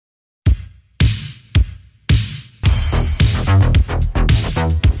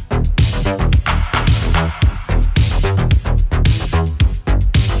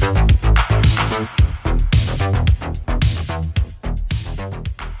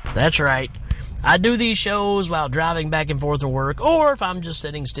That's right. I do these shows while driving back and forth to work, or if I'm just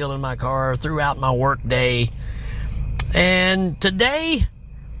sitting still in my car throughout my work day. And today,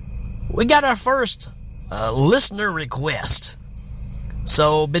 we got our first listener request.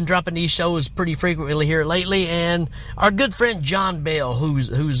 So, been dropping these shows pretty frequently here lately, and our good friend John Bell, who's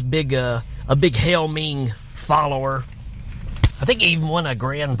a big Hail Ming follower. I think he even won a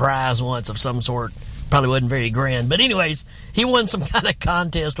grand prize once of some sort. Probably wasn't very grand, but anyways, he won some kind of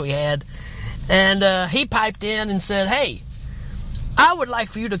contest we had, and he piped in and said, "Hey, I would like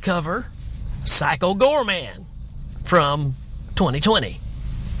for you to cover Psycho Goreman from 2020.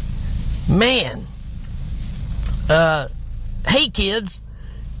 Man, hey kids,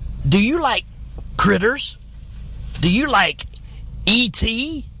 do you like critters? Do you like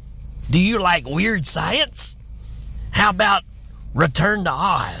E.T.? Do you like weird science? How about Return to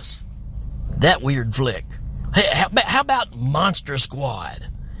Oz? That weird flick. Hey, how about Monster Squad?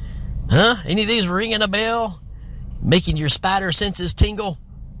 Huh? Any of these ringing a bell? Making your spider senses tingle?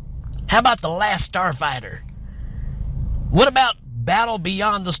 How about The Last Starfighter? What about Battle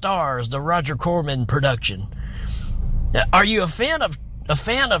Beyond the Stars, the Roger Corman production? Are you a fan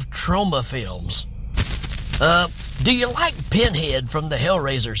of trauma films? Do you like Pinhead from the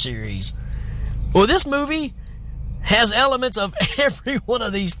Hellraiser series? Well, this movie has elements of every one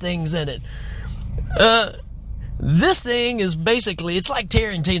of these things in it. This thing is basically, it's like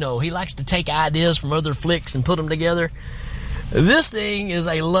Tarantino. He likes to take ideas from other flicks and put them together. This thing is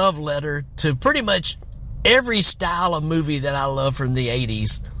a love letter to pretty much every style of movie that I love from the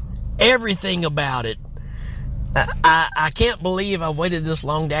 80s. Everything about it. I can't believe I waited this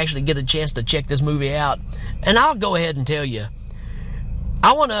long to actually get a chance to check this movie out. And I'll go ahead and tell you,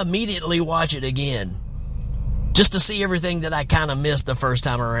 I want to immediately watch it again, just to see everything that I kind of missed the first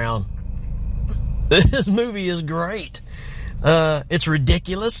time around. This movie is great. It's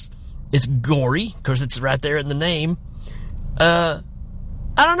ridiculous. It's gory, because it's right there in the name. I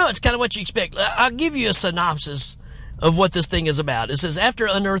don't know, it's kind of what you expect. I'll give you a synopsis of what this thing is about. It says, after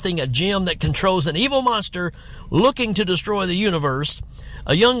unearthing a gem that controls an evil monster looking to destroy the universe,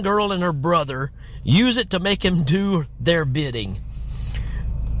 a young girl and her brother use it to make him do their bidding.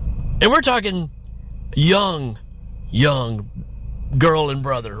 And we're talking young girl and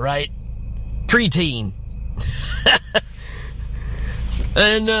brother, right? Preteen.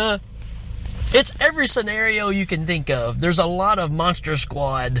 And it's every scenario you can think of. There's a lot of Monster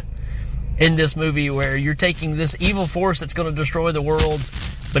Squad in this movie where you're taking this evil force that's going to destroy the world,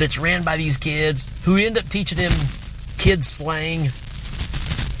 but it's ran by these kids who end up teaching him kids slang,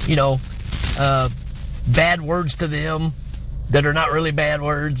 bad words to them that are not really bad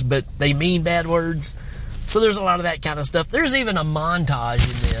words, but they mean bad words. So there's a lot of that kind of stuff. There's even a montage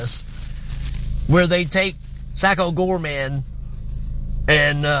in this where they take Psycho Goreman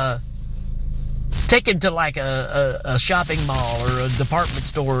and take him to like a shopping mall or a department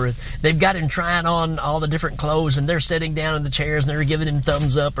store. They've got him trying on all the different clothes, and they're sitting down in the chairs and they're giving him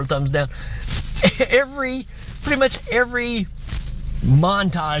thumbs up or thumbs down. Pretty much every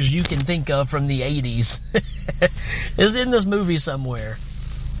montage you can think of from the 80s is in this movie somewhere.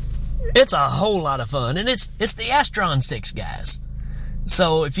 It's a whole lot of fun, and it's the Astron 6 guys.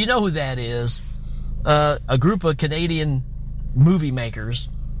 So if you know who that is, a group of Canadian movie makers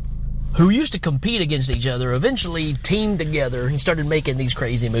who used to compete against each other eventually teamed together and started making these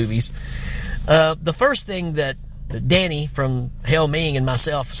crazy movies. The first thing that Danny from Hail Ming and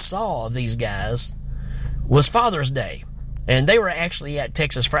myself saw of these guys was Father's Day. And they were actually at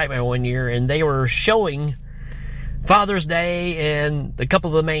Texas Frightmare one year, and they were showing Father's Day, and a couple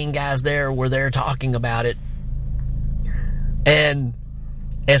of the main guys there were there talking about it. And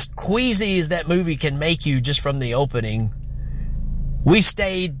as queasy as that movie can make you just from the opening, we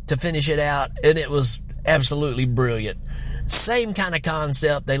stayed to finish it out, and it was absolutely brilliant. Same kind of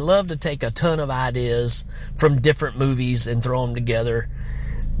concept. They love to take a ton of ideas from different movies and throw them together.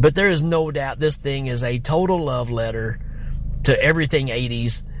 But there is no doubt this thing is a total love letter to everything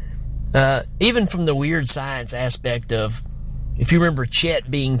 80s. Even from the weird science aspect of, if you remember Chet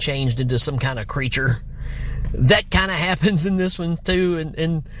being changed into some kind of creature, that kind of happens in this one too,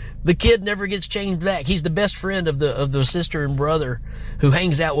 and the kid never gets changed back. He's the best friend of the sister and brother who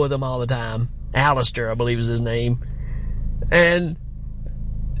hangs out with him all the time. Alistair, I believe is his name. And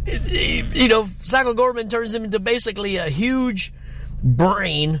Psycho Goreman turns him into basically a huge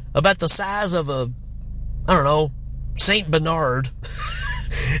brain about the size of Saint Bernard.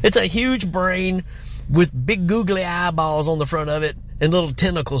 It's a huge brain with big googly eyeballs on the front of it and little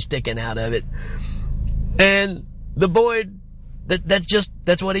tentacles sticking out of it. And the boy,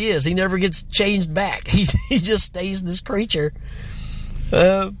 that's what he is. He never gets changed back. He just stays this creature.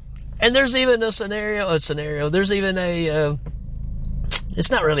 And there's even a scenario, there's even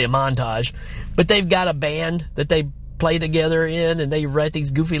it's not really a montage, but they've got a band that they play together in, and they write these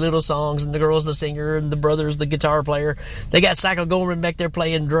goofy little songs, and the girl's the singer, and the brother's the guitar player. They got Psycho Goreman back there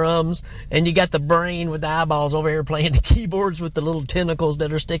playing drums, and you got the brain with the eyeballs over here playing the keyboards with the little tentacles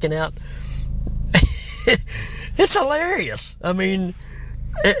that are sticking out. It's hilarious. I mean,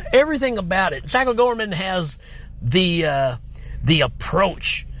 everything about it. Psycho Goreman has the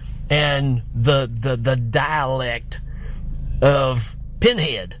approach and the dialect of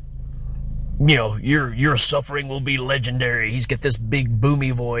Pinhead. You know, your suffering will be legendary. He's got this big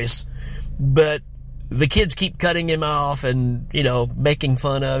boomy voice, but the kids keep cutting him off and, you know, making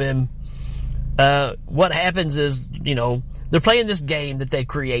fun of him. What happens is, you know, they're playing this game that they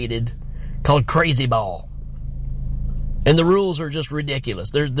created called Crazy Ball, and the rules are just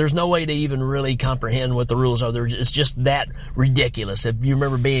ridiculous. There's no way to even really comprehend what the rules are. It's just that ridiculous. If you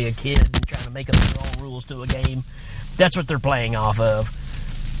remember being a kid and trying to make up your own rules to a game, that's what they're playing off of.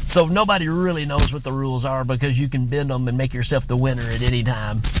 So nobody really knows what the rules are because you can bend them and make yourself the winner at any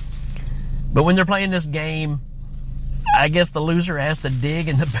time. But when they're playing this game, I guess the loser has to dig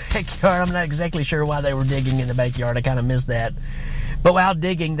in the backyard. I'm not exactly sure why they were digging in the backyard. I kind of missed that. But while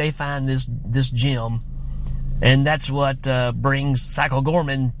digging, they find this gem. And that's what brings Psycho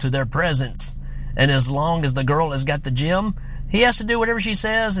Goreman to their presence. And as long as the girl has got the gem, he has to do whatever she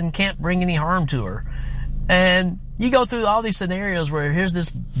says and can't bring any harm to her. And you go through all these scenarios where here's this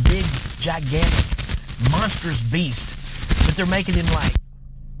big, gigantic, monstrous beast, but they're making him, like,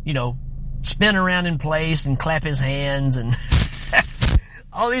 you know, spin around in place and clap his hands and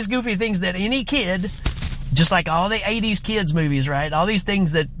all these goofy things that any kid, just like all the 80s kids movies, right? All these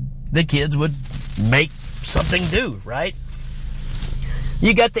things that the kids would make something do, right?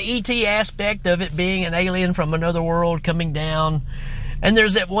 You got the E.T. aspect of it being an alien from another world coming down. And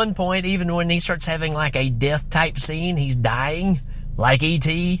there's at one point, even when he starts having like a death type scene, he's dying like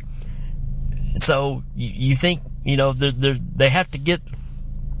E.T. So you think, you know, they have to get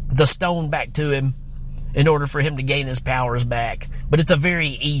the stone back to him in order for him to gain his powers back. But it's a very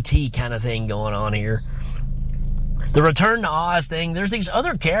E.T. kind of thing going on here. The Return to Oz thing, there's these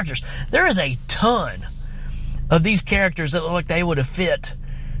other characters. There is a ton of these characters that look like they would have fit.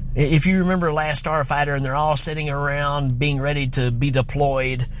 If you remember Last Starfighter, and they're all sitting around being ready to be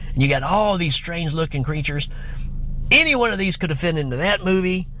deployed, and you got all these strange-looking creatures, any one of these could have fit into that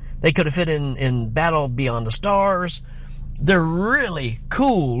movie. They could have fit in Battle Beyond the Stars. They're really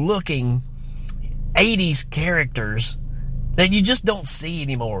cool-looking 80s characters that you just don't see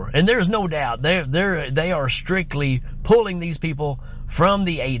anymore. And there's no doubt they are strictly pulling these people from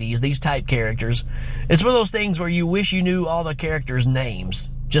the 80s, these type characters. It's one of those things where you wish you knew all the characters' names.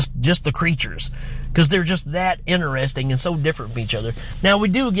 Just the creatures, because they're just that interesting and so different from each other. Now, we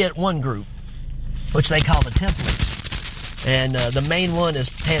do get one group, which they call the Templars, and the main one is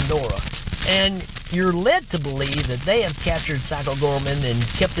Pandora. And you're led to believe that they have captured Psycho Goreman and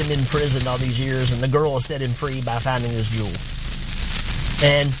kept him in prison all these years, and the girl has set him free by finding this jewel.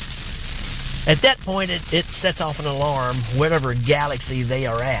 And at that point, it sets off an alarm, whatever galaxy they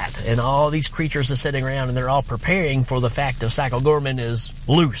are at. And all these creatures are sitting around, and they're all preparing for the fact of Psycho Goreman is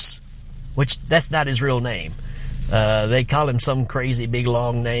loose, which that's not his real name. They call him some crazy big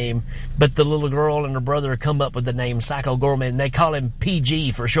long name, but the little girl and her brother come up with the name Psycho Goreman, and they call him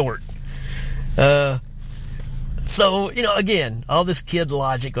PG for short. So, you know, again, all this kid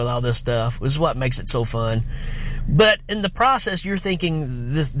logic with all this stuff is what makes it so fun. But in the process, you're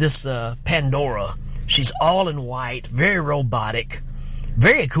thinking this Pandora, she's all in white, very robotic,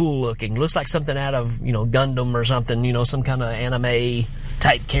 very cool looking. Looks like something out of, you know, Gundam or something, you know, some kind of anime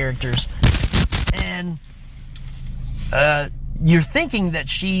type characters. And you're thinking that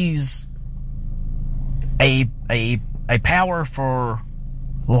she's a power for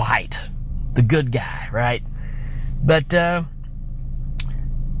light, the good guy, right? But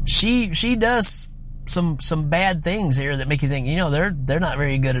she does some bad things here that make you think, you know, they're not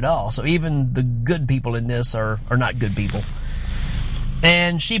very good at all. So even the good people in this are not good people.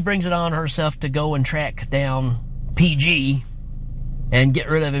 And she brings it on herself to go and track down PG and get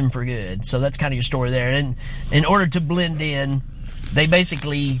rid of him for good. So that's kind of your story there. And in order to blend in, they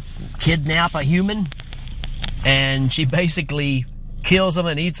basically kidnap a human, and she basically kills them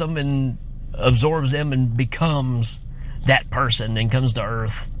and eats them and absorbs them and becomes that person and comes to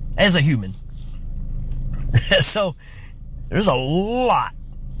Earth as a human. So there's a lot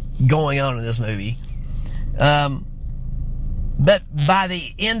going on in this movie. But by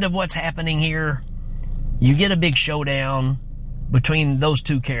the end of what's happening here, you get a big showdown between those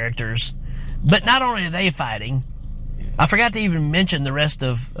two characters. But not only are they fighting, I forgot to even mention the rest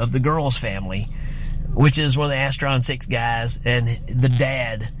of the girl's family, which is one of the Astron 6 guys, and the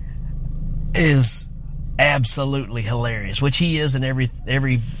dad is absolutely hilarious, which he is in every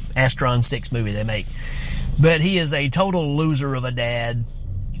Astron 6 movie they make. But he is a total loser of a dad,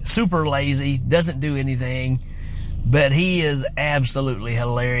 super lazy, doesn't do anything, but he is absolutely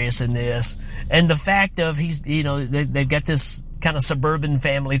hilarious in this. And the fact of they've got this kind of suburban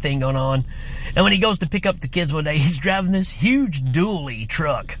family thing going on, and when he goes to pick up the kids one day, he's driving this huge dually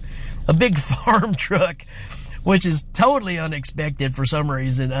truck, a big farm truck, which is totally unexpected for some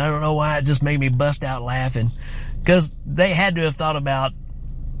reason. I don't know why, it just made me bust out laughing, because they had to have thought about,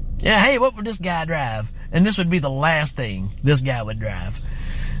 hey, what would this guy drive? And this would be the last thing this guy would drive.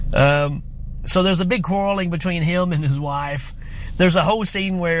 So there's a big quarreling between him and his wife. There's a whole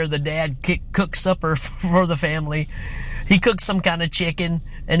scene where the dad cooks supper for the family. He cooks some kind of chicken,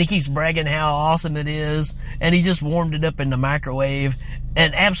 and he keeps bragging how awesome it is, and he just warmed it up in the microwave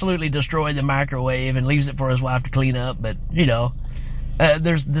and absolutely destroyed the microwave and leaves it for his wife to clean up. But,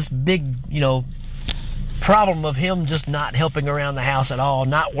 there's this big, problem of him just not helping around the house at all,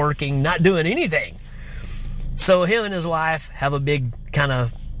 not working, not doing anything. So him and his wife have a big kind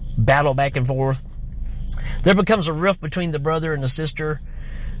of battle back and forth. There becomes a rift between the brother and the sister,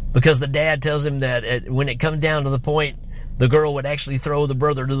 because the dad tells him that when it comes down to the point, the girl would actually throw the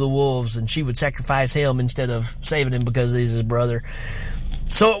brother to the wolves, and she would sacrifice him instead of saving him because he's his brother.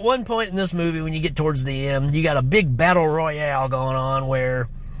 So at one point in this movie, when you get towards the end, you got a big battle royale going on where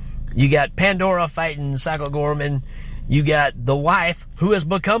you got Pandora fighting Psycho Goreman. You got the wife, who has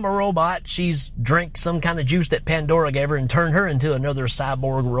become a robot. She's drank some kind of juice that Pandora gave her and turned her into another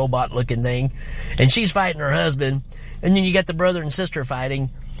cyborg robot-looking thing. And she's fighting her husband. And then you got the brother and sister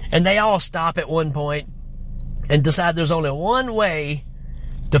fighting. And they all stop at one point and decide there's only one way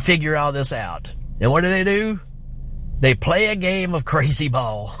to figure all this out. And what do? They play a game of crazy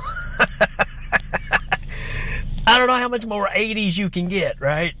ball. I don't know how much more 80s you can get,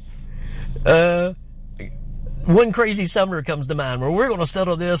 right? One crazy summer comes to mind where we're going to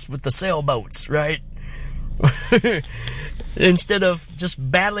settle this with the sailboats, right? Instead of just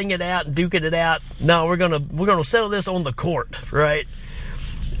battling it out and duking it out, no, we're gonna settle this on the court, right?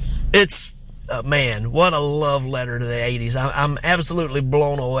 It's man, what a love letter to the 80s. I'm absolutely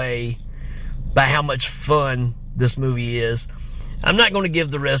blown away by how much fun this movie is. I'm not going to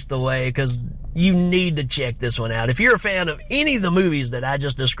give the rest away because you need to check this one out. If you're a fan of any of the movies that I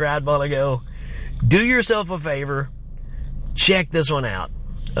just described a while ago, do yourself a favor, check this one out.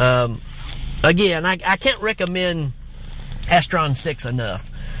 Again, I can't recommend Astron 6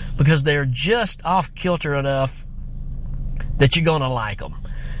 enough, because they're just off kilter enough that you're going to like them.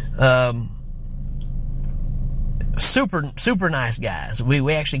 Super nice guys.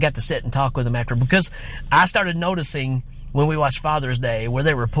 We actually got to sit and talk with them after, because I started noticing when we watched Father's Day where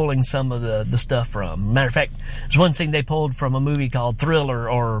they were pulling some of the stuff from. Matter of fact, there's one thing they pulled from a movie called Thriller,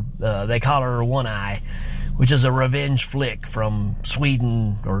 or They Call Her One Eye, which is a revenge flick from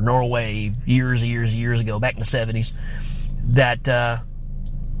Sweden or Norway years ago, back in the 70s. That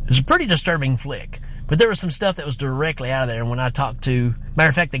was a pretty disturbing flick. But there was some stuff that was directly out of there. And when I talked to, matter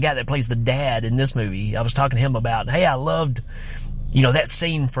of fact, the guy that plays the dad in this movie, I was talking to him about, hey, I loved, that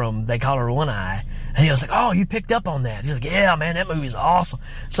scene from They Call Her One Eye. And he was like, oh, you picked up on that. He's like, yeah, man, that movie's awesome.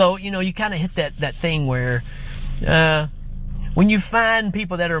 So, you kind of hit that thing where when you find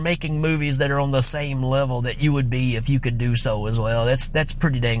people that are making movies that are on the same level that you would be if you could do so as well, that's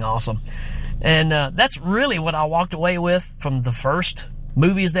pretty dang awesome. And that's really what I walked away with from the first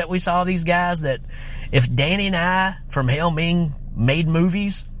movies that we saw these guys, that if Danny and I from Hail Ming made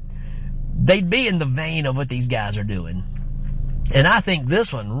movies, they'd be in the vein of what these guys are doing. And I think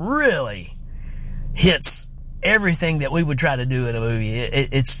this one really hits everything that we would try to do in a movie.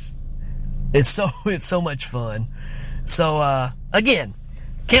 It's so much fun. So again,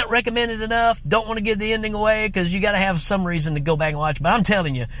 can't recommend it enough. Don't want to give the ending away because you got to have some reason to go back and watch. But I'm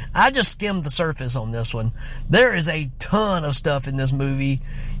telling you, I just skimmed the surface on this one. There is a ton of stuff in this movie.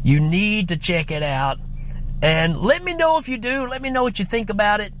 You need to check it out. And let me know if you do. Let me know what you think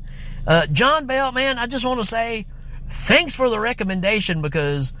about it. John Bell, man, I just want to say thanks for the recommendation,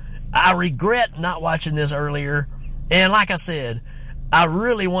 because I regret not watching this earlier. And like I said, I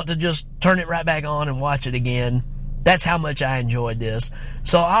really want to just turn it right back on and watch it again. That's how much I enjoyed this.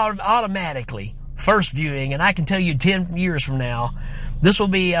 So automatically, first viewing, and I can tell you 10 years from now, this will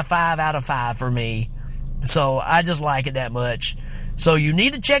be a 5 out of 5 for me. So I just like it that much. So you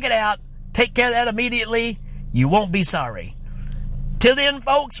need to check it out. Take care of that immediately. You won't be sorry. Till then,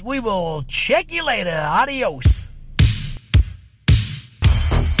 folks, we will check you later. Adios.